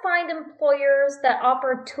how to find employers that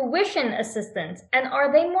offer tuition assistance, and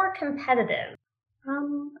are they more competitive?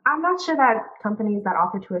 I'm not sure that companies that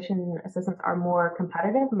offer tuition assistance are more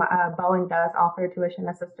competitive. Boeing does offer tuition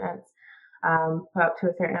assistance up to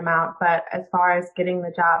a certain amount, but as far as getting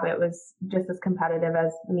the job, it was just as competitive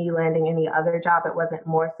as me landing any other job. It wasn't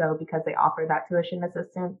more so because they offered that tuition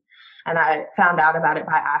assistance, and I found out about it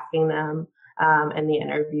by asking them in the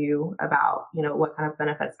interview about, what kind of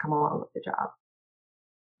benefits come along with the job.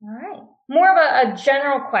 All right. More of a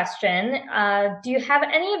general question. Do you have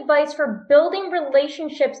any advice for building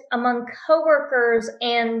relationships among coworkers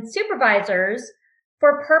and supervisors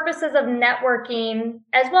for purposes of networking,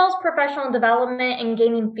 as well as professional development and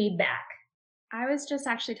gaining feedback? I was just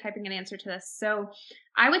actually typing an answer to this. So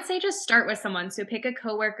I would say just start with someone. So pick a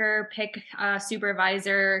coworker, pick a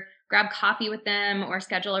supervisor, grab coffee with them, or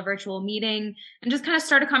schedule a virtual meeting and just kind of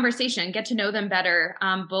start a conversation, get to know them better,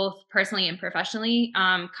 both personally and professionally.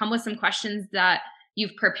 Come with some questions that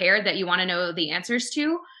you've prepared that you want to know the answers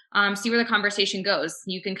to. See where the conversation goes.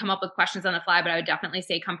 You can come up with questions on the fly, but I would definitely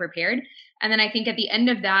say come prepared. And then I think at the end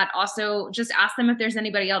of that, also just ask them if there's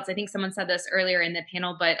anybody else. I think someone said this earlier in the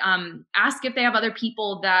panel, but ask if they have other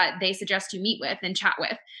people that they suggest you meet with and chat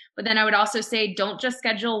with. But then I would also say, don't just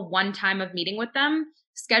schedule one time of meeting with them.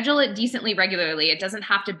 Schedule it decently regularly. It doesn't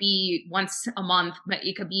have to be once a month, but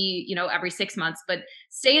it could be, every 6 months, but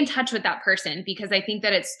stay in touch with that person, because I think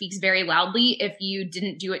that it speaks very loudly if you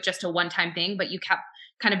didn't do it just a one-time thing, but you kept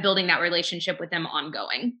kind of building that relationship with them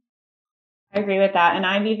ongoing. I agree with that. And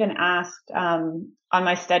I've even asked on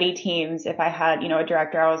my study teams if I had, a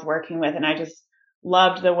director I was working with, and I just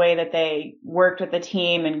loved the way that they worked with the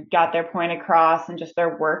team and got their point across and just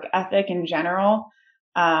their work ethic in general.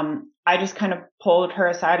 I just kind of pulled her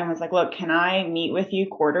aside and was like, look, can I meet with you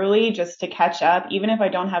quarterly just to catch up? Even if I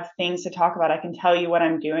don't have things to talk about, I can tell you what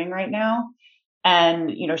I'm doing right now.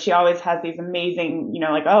 And, she always has these amazing,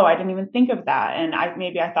 like, oh, I didn't even think of that. And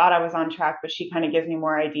I thought I was on track, but she kind of gives me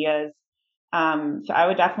more ideas. So I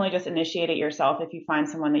would definitely just initiate it yourself if you find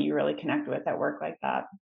someone that you really connect with at work like that.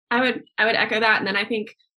 I would echo that. And then I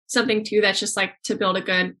think something too, that's just like to build a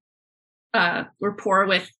good rapport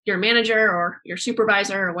with your manager or your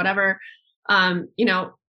supervisor or whatever.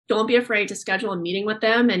 Don't be afraid to schedule a meeting with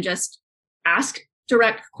them and just ask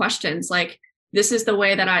direct questions. Like, this is the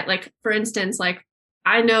way that for instance,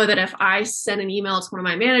 I know that if I send an email to one of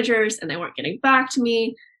my managers and they weren't getting back to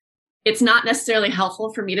me, it's not necessarily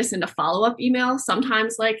helpful for me to send a follow-up email.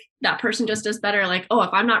 Sometimes that person just does better. Like, oh,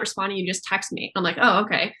 if I'm not responding, you just text me. I'm like, oh,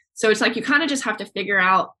 okay. So it's like, you kind of just have to figure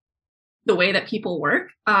out the way that people work.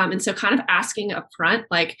 And so kind of asking up front,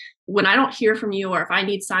 like, when I don't hear from you, or if I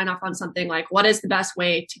need sign off on something, like, what is the best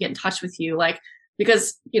way to get in touch with you?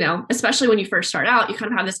 because, especially when you first start out, you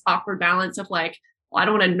kind of have this awkward balance of like, well, I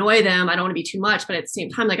don't want to annoy them. I don't want to be too much, but at the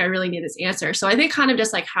same time, like I really need this answer. So I think kind of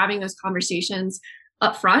just like having those conversations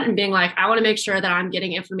up front and being like, I want to make sure that I'm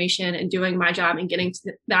getting information and doing my job and getting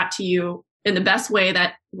that to you in the best way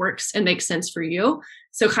that works and makes sense for you.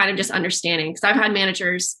 So kind of just understanding, because I've had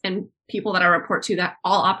managers and people that I report to that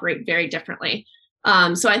all operate very differently.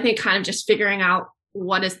 So I think kind of just figuring out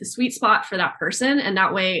what is the sweet spot for that person. And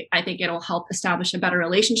that way, I think it'll help establish a better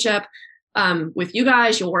relationship with you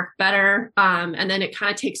guys. You'll work better. And then it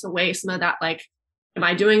kind of takes away some of that, like, am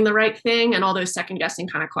I doing the right thing? And all those second guessing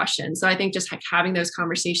kind of questions. So I think just like having those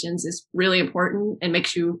conversations is really important and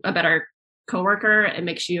makes you a better coworker. It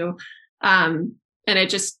makes you, and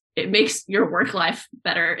it makes your work life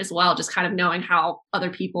better as well. Just kind of knowing how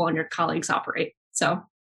other people and your colleagues operate. So.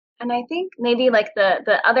 And I think maybe like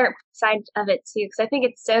the other side of it too, because I think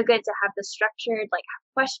it's so good to have the structured like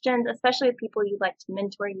questions, especially with people you'd like to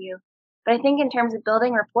mentor you. But I think in terms of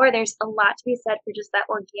building rapport, there's a lot to be said for just that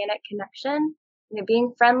organic connection,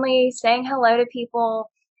 being friendly, saying hello to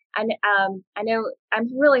people. I know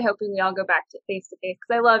I'm really hoping we all go back to face because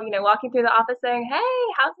I love, walking through the office saying,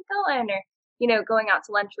 hey, how's it going? Or, going out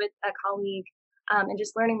to lunch with a colleague and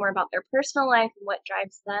just learning more about their personal life and what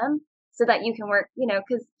drives them so that you can work,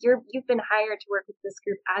 because you've been hired to work with this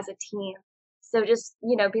group as a team. So just,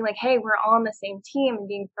 being like, hey, we're all on the same team and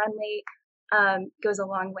being friendly goes a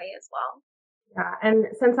long way as well. Yeah, and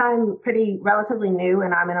since I'm relatively new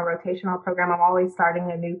and I'm in a rotational program, I'm always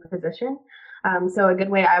starting a new position. So a good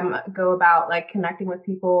way I go about like connecting with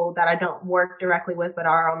people that I don't work directly with but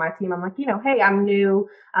are on my team. I'm like, hey, I'm new.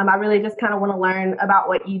 I really just kind of want to learn about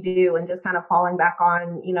what you do and just kind of falling back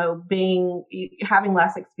on, having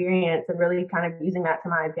less experience and really kind of using that to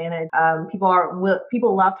my advantage.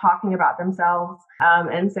 People love talking about themselves.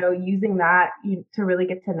 And so using that to really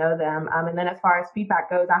get to know them. And then as far as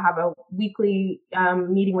feedback goes, I have a weekly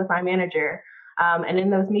meeting with my manager. And in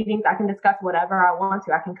those meetings, I can discuss whatever I want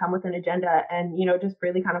to. I can come with an agenda and, just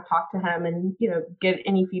really kind of talk to him and, get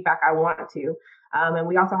any feedback I want to. And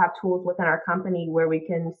we also have tools within our company where we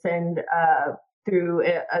can send through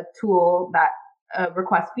a tool that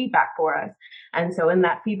requests feedback for us. And so in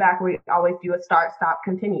that feedback, we always do a start, stop,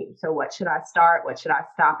 continue. So what should I start? What should I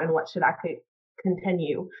stop? And what should I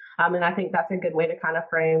continue? And I think that's a good way to kind of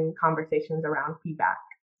frame conversations around feedback.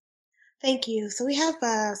 Thank you. So we have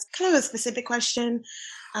kind of a specific question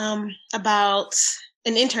about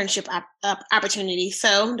an internship opportunity.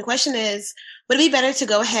 So the question is, would it be better to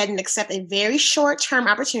go ahead and accept a very short-term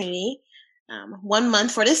opportunity, 1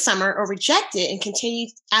 month for this summer, or reject it and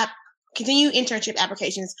continue internship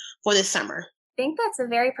applications for this summer? I think that's a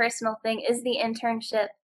very personal thing. Is the internship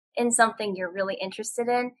in something you're really interested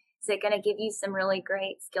in? Is it going to give you some really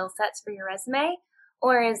great skill sets for your resume?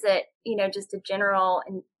 Or is it, just a general,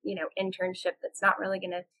 internship that's not really going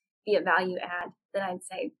to be a value add? Then I'd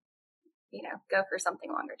say, go for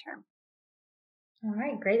something longer term. All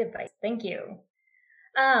right, great advice. Thank you.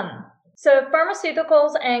 So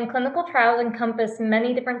pharmaceuticals and clinical trials encompass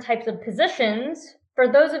many different types of positions.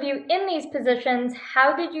 For those of you in these positions,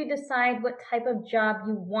 how did you decide what type of job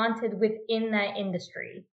you wanted within that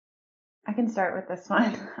industry? I can start with this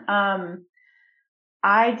one.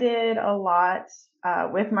 I did a lot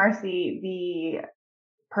with Marcy, the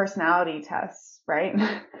personality tests, right?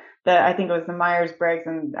 I think it was the Myers-Briggs,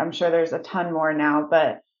 and I'm sure there's a ton more now.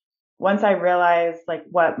 But once I realized like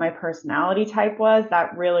what my personality type was,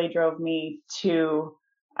 that really drove me to,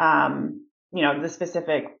 the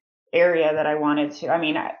specific area that I wanted to. I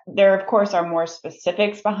mean, there of course are more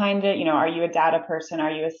specifics behind it. Are you a data person? Are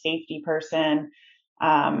you a safety person?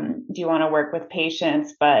 Do you want to work with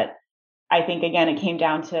patients? But I think, again, it came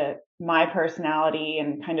down to my personality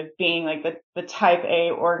and kind of being like the type A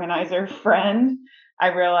organizer friend.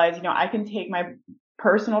 I realized, I can take my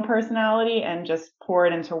personal personality and just pour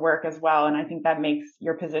it into work as well. And I think that makes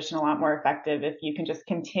your position a lot more effective if you can just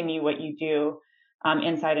continue what you do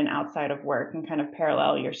inside and outside of work and kind of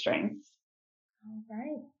parallel your strengths. All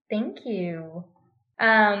right. Thank you.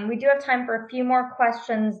 We do have time for a few more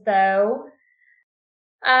questions, though.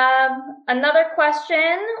 Another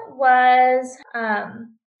question was,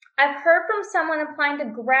 I've heard from someone applying to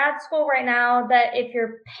grad school right now that if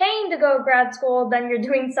you're paying to go to grad school, then you're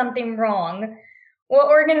doing something wrong. What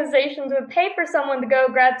organizations would pay for someone to go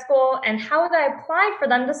to grad school, and how would I apply for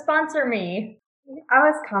them to sponsor me? I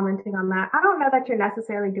was commenting on that. I don't know that you're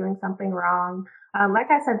necessarily doing something wrong.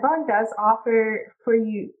 Like I said, Boeing does offer for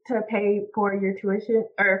you to pay for your tuition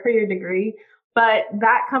or for your degree, But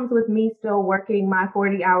that comes with me still working my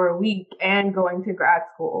 40-hour week and going to grad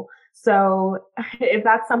school. So if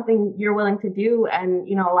that's something you're willing to do, and,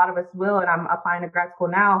 you know, a lot of us will, and I'm applying to grad school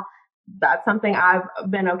now, that's something I've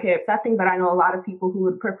been okay accepting, but I know a lot of people who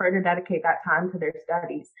would prefer to dedicate that time to their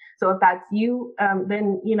studies. So if that's you,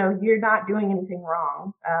 then, you know, you're not doing anything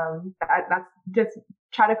wrong. That's just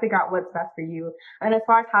try to figure out what's best for you. And as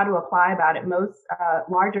far as how to apply about it, most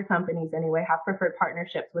larger companies anyway have preferred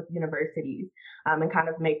partnerships with universities, and kind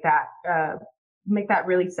of make that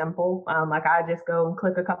really simple. Like I just go and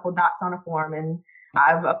click a couple dots on a form and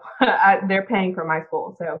they're paying for my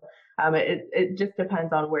school. So it just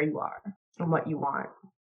depends on where you are and what you want.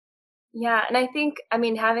 Yeah, and I think, I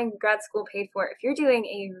mean, having grad school paid for, if you're doing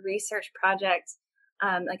a research project,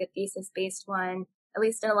 like a thesis-based one, at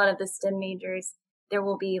least in a lot of the STEM majors, there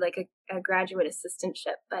will be like a graduate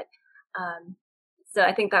assistantship. But so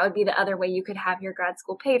I think that would be the other way you could have your grad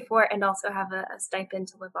school paid for and also have a stipend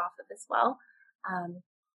to live off of as well.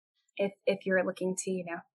 If you're looking to, you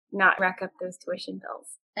know, not rack up those tuition bills.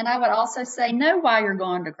 And I would also say, know why you're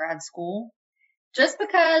going to grad school. Just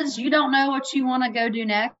because you don't know what you want to go do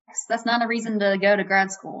next, that's not a reason to go to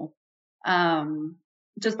grad school.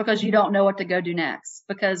 Just because you don't know what to go do next.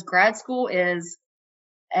 Because grad school is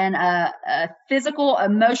a physical,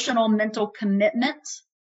 emotional, mental commitment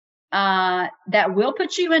that will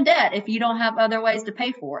put you in debt if you don't have other ways to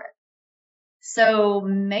pay for it. So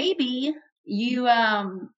maybe you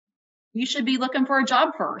should be looking for a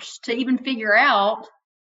job first to even figure out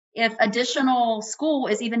if additional school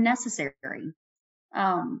is even necessary.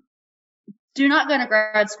 Do not go to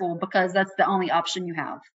grad school because that's the only option you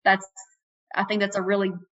have. I think that's a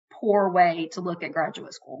really poor way to look at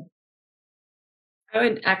graduate school. I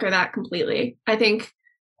would echo that completely. I think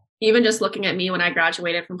even just looking at me when I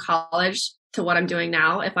graduated from college to what I'm doing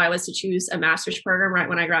now, if I was to choose a master's program right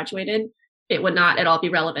when I graduated, it would not at all be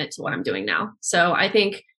relevant to what I'm doing now. So I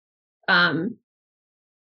think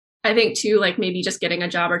too, like maybe just getting a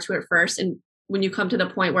job or two at first. And when you come to the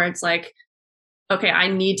point where it's like, okay, I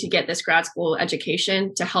need to get this grad school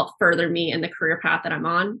education to help further me in the career path that I'm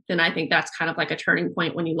on, then I think that's kind of like a turning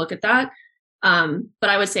point when you look at that. But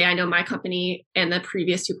I would say I know my company and the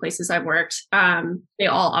previous two places I've worked, they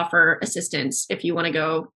all offer assistance if you want to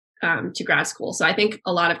go to grad school. So I think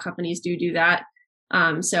a lot of companies do that.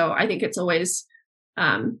 So I think it's always,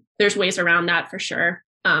 there's ways around that for sure.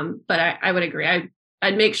 But I would agree.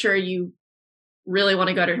 I'd make sure you really want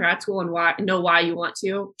to go to grad school and know why you want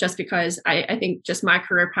to, just because I think just my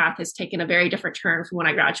career path has taken a very different turn from when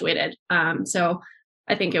I graduated. So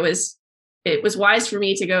I think it was wise for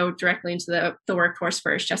me to go directly into the workforce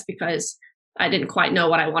first, just because I didn't quite know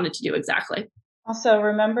what I wanted to do exactly. Also,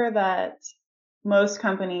 remember that most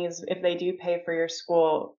companies, if they do pay for your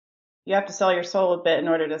school, you have to sell your soul a bit in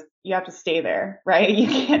order to, you have to stay there, right? You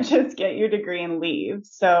can't just get your degree and leave.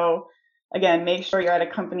 So again, make sure you're at a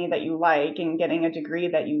company that you like and getting a degree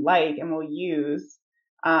that you like and will use,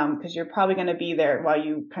 because you're probably going to be there while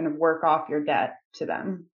you kind of work off your debt to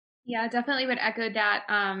them. Yeah, definitely would echo that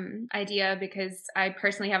idea, because I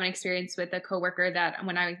personally have an experience with a coworker that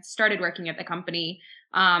when I started working at the company,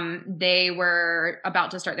 they were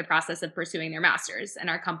about to start the process of pursuing their master's, and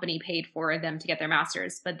our company paid for them to get their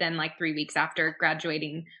master's. But then like 3 weeks after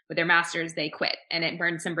graduating with their master's, they quit, and it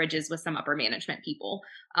burned some bridges with some upper management people.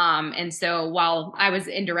 And so while I was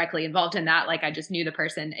indirectly involved in that, like I just knew the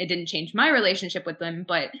person, it didn't change my relationship with them,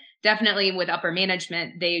 but definitely with upper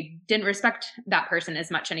management, they didn't respect that person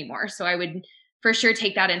as much anymore. So I would for sure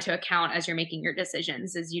take that into account as you're making your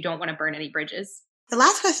decisions, as you don't want to burn any bridges. The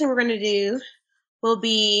last question we're going to do will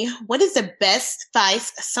be, what is the best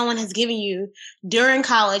advice someone has given you during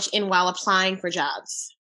college and while applying for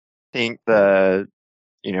jobs? I think the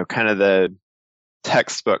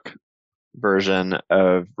textbook version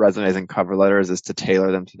of resumes and cover letters is to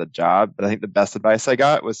tailor them to the job. But I think the best advice I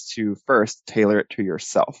got was to first tailor it to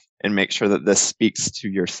yourself and make sure that this speaks to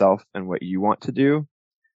yourself and what you want to do.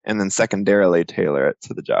 And then secondarily, tailor it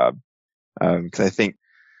to the job. Because I think,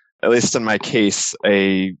 at least in my case,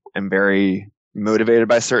 I am very motivated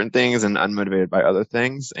by certain things and unmotivated by other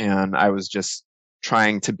things. And I was just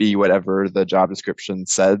trying to be whatever the job description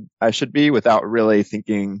said I should be without really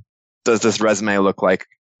thinking, does this resume look like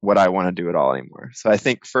what I want to do at all anymore? So I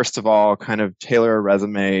think, first of all, kind of tailor a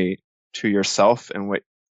resume to yourself and what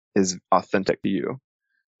is authentic to you.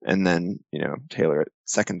 And then, tailor it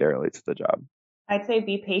secondarily to the job. I'd say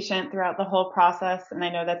be patient throughout the whole process. And I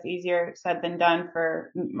know that's easier said than done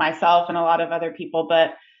for myself and a lot of other people,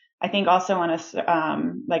 but I think also on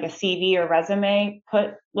like a CV or resume,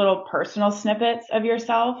 put little personal snippets of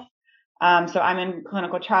yourself. So I'm in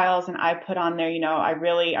clinical trials, and I put on there,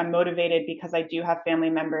 I'm motivated because I do have family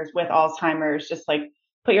members with Alzheimer's. Just like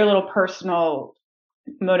put your little personal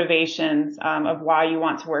motivations of why you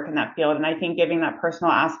want to work in that field. And I think giving that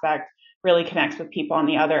personal aspect really connects with people on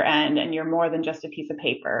the other end, and you're more than just a piece of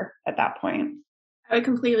paper at that point. I would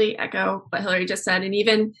completely echo what Hillary just said. And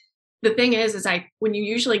even the thing is when you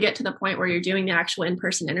usually get to the point where you're doing the actual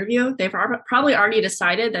in-person interview, they've probably already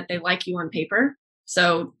decided that they like you on paper.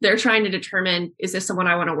 So they're trying to determine, is this someone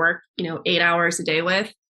I want to work, 8 hours a day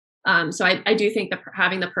with? So I do think that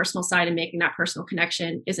having the personal side and making that personal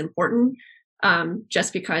connection is important,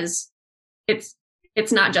 just because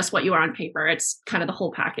it's not just what you are on paper. It's kind of the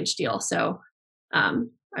whole package deal. So I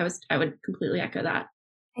would completely echo that.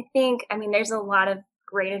 There's a lot of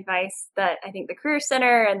great advice that I think the Career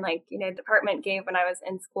Center and department gave when I was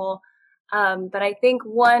in school. But I think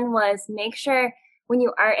one was make sure when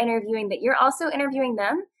you are interviewing that you're also interviewing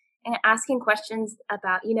them and asking questions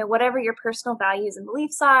about, whatever your personal values and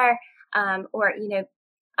beliefs are, or,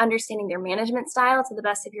 understanding their management style to the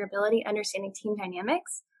best of your ability, understanding team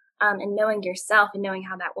dynamics, and knowing yourself and knowing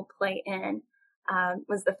how that will play in,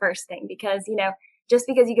 was the first thing. Because, just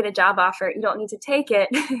because you get a job offer, you don't need to take it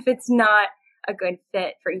if it's not a good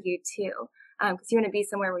fit for you too. Because you want to be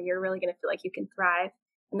somewhere where you're really going to feel like you can thrive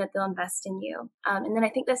and that they'll invest in you. And then I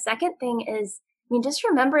think the second thing is, just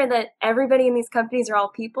remember that everybody in these companies are all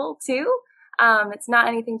people too. It's not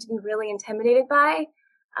anything to be really intimidated by.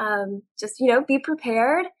 Just, be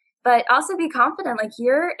prepared, but also be confident. Like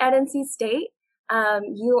you're at NC State.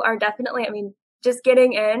 You are definitely, just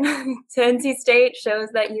getting in to NC State shows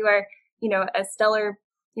that you are, a stellar,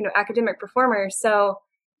 academic performer. So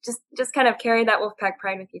just kind of carry that Wolfpack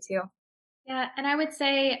pride with you too. Yeah. And I would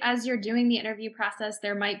say as you're doing the interview process,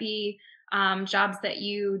 there might be jobs that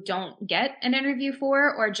you don't get an interview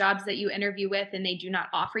for, or jobs that you interview with and they do not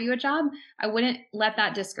offer you a job. I wouldn't let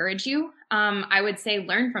that discourage you. I would say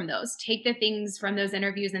learn from those. Take the things from those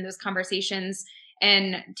interviews and those conversations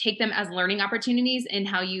and take them as learning opportunities in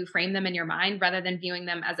how you frame them in your mind rather than viewing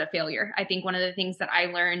them as a failure. I think one of the things that I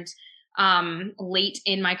learned late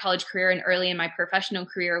in my college career and early in my professional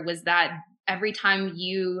career was that every time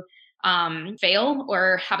you fail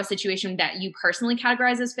or have a situation that you personally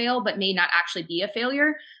categorize as fail, but may not actually be a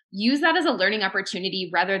failure, use that as a learning opportunity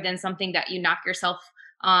rather than something that you knock yourself,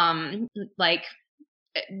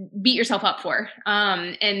 beat yourself up for.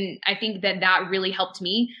 And I think that really helped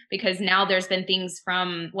me because now there's been things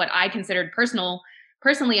from what I considered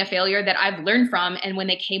personally a failure that I've learned from. And when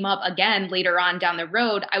they came up again later on down the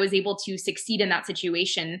road, I was able to succeed in that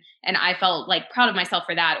situation. And I felt proud of myself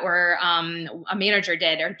for that, or a manager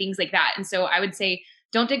did, or things like that. And so I would say,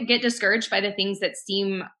 don't get discouraged by the things that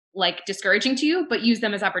seem discouraging to you, but use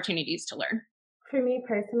them as opportunities to learn. For me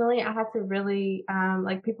personally, I had to really,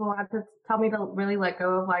 people had to tell me to really let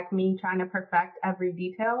go of me trying to perfect every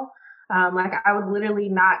detail. I would literally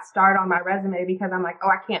not start on my resume because I'm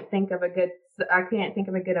I can't think of a good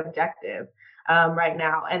objective right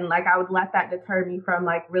now. And I would let that deter me from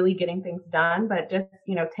really getting things done. But just,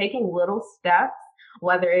 taking little steps,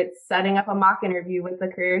 whether it's setting up a mock interview with the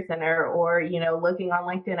Career Center or, looking on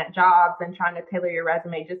LinkedIn at jobs and trying to tailor your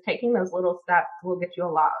resume, just taking those little steps will get you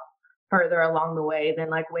a lot further along the way than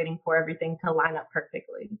waiting for everything to line up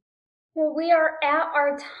perfectly. Well, we are at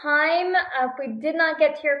our time. If we did not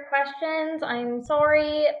get to your questions, I'm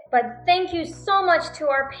sorry, but thank you so much to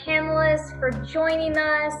our panelists for joining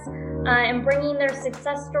us and bringing their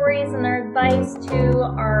success stories and their advice to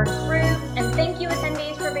our group.